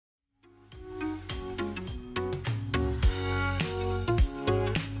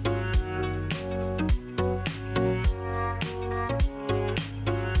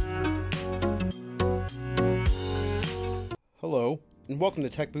and welcome to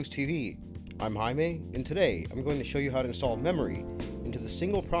TekBoost TV. I'm Jaime, and today I'm going to show you how to install memory into the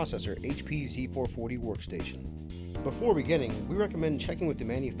single processor HP Z440 Workstation. Before beginning, we recommend checking with the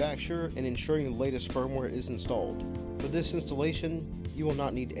manufacturer and ensuring the latest firmware is installed. For this installation, you will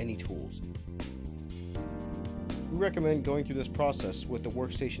not need any tools. We recommend going through this process with the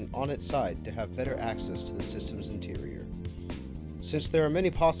workstation on its side to have better access to the system's interior. Since there are many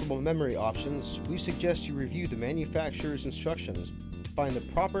possible memory options, we suggest you review the manufacturer's instructions to find the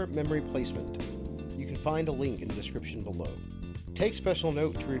proper memory placement. You can find a link in the description below. Take special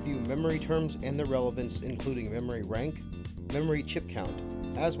note to review memory terms and their relevance, including memory rank, memory chip count,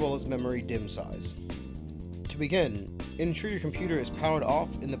 as well as memory DIMM size. To begin, ensure your computer is powered off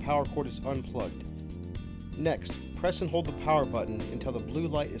and the power cord is unplugged. Next, press and hold the power button until the blue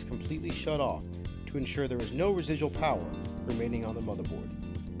light is completely shut off to ensure there is no residual power remaining on the motherboard.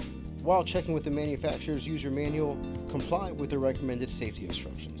 While checking with the manufacturer's user manual, comply with the recommended safety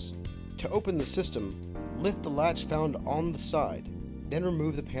instructions. To open the system, lift the latch found on the side, then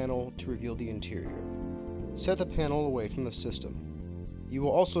remove the panel to reveal the interior. Set the panel away from the system. You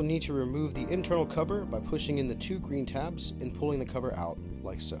will also need to remove the internal cover by pushing in the two green tabs and pulling the cover out,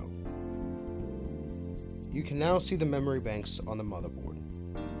 like so. You can now see the memory banks on the motherboard.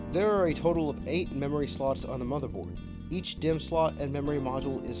 There are a total of 8 memory slots on the motherboard. Each DIMM slot and memory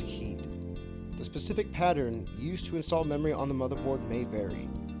module is keyed. The specific pattern used to install memory on the motherboard may vary.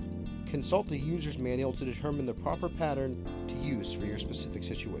 Consult the user's manual to determine the proper pattern to use for your specific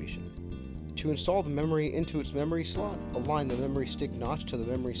situation. To install the memory into its memory slot, align the memory stick notch to the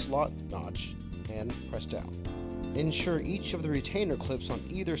memory slot notch and press down. Ensure each of the retainer clips on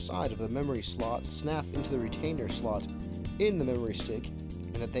either side of the memory slot snap into the retainer slot in the memory stick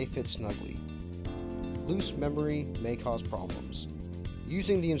and that they fit snugly. Loose memory may cause problems.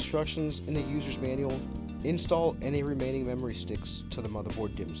 Using the instructions in the user's manual, install any remaining memory sticks to the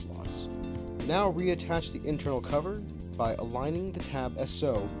motherboard DIMM slots. Now reattach the internal cover by aligning the tab as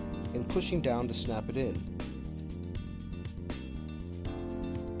so and pushing down to snap it in.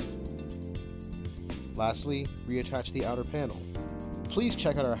 Lastly, reattach the outer panel. Please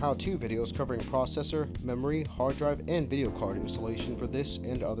check out our how-to videos covering processor, memory, hard drive, and video card installation for this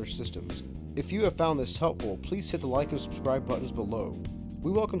and other systems. If you have found this helpful, please hit the like and subscribe buttons below.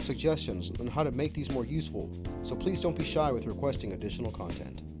 We welcome suggestions on how to make these more useful, so please don't be shy with requesting additional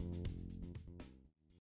content.